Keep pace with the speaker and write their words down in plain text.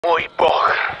Mój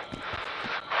Bog.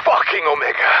 Fucking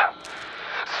Omega.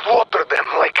 Slaughter them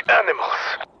like animals.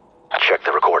 Check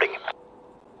the recording.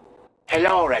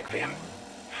 Hello, Requiem.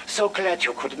 So glad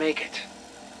you could make it.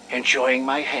 Enjoying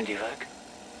my handiwork?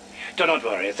 Do not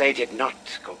worry, they did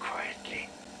not go quietly.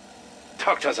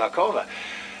 Dr. Zarkova,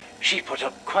 she put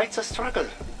up quite the struggle.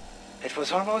 It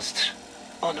was almost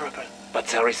honorable. But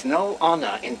there is no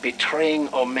honor in betraying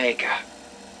Omega.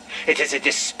 It is a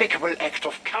despicable act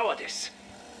of cowardice.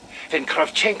 When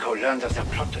Kravchenko learned of the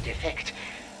plot to defect,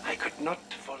 I could not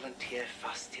volunteer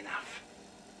fast enough.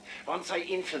 Once I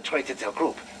infiltrated their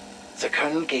group, the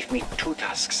colonel gave me 2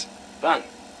 tasks. 1,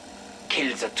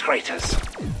 kill the traitors.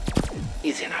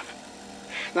 Easy enough.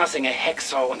 Nothing a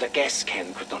hacksaw and a gas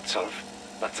can could not solve.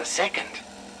 But the second,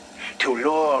 to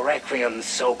lure Requiem's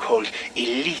so-called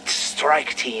elite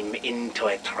strike team into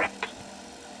a trap.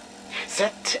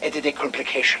 That added a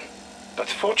complication. But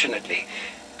fortunately,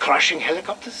 crashing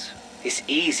helicopters is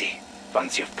easy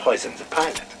once you've poisoned the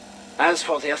pilot. As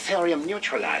for the Ethereum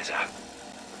neutralizer,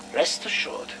 rest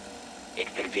assured, it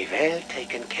will be well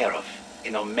taken care of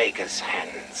in Omega's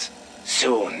hands.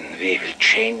 Soon we will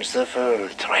change the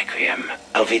world, Requiem.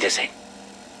 Auf Wiedersehen.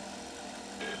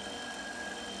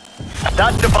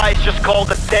 That device just called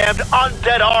the damned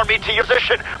undead army to your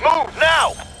position. Move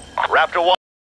now! Raptor 1.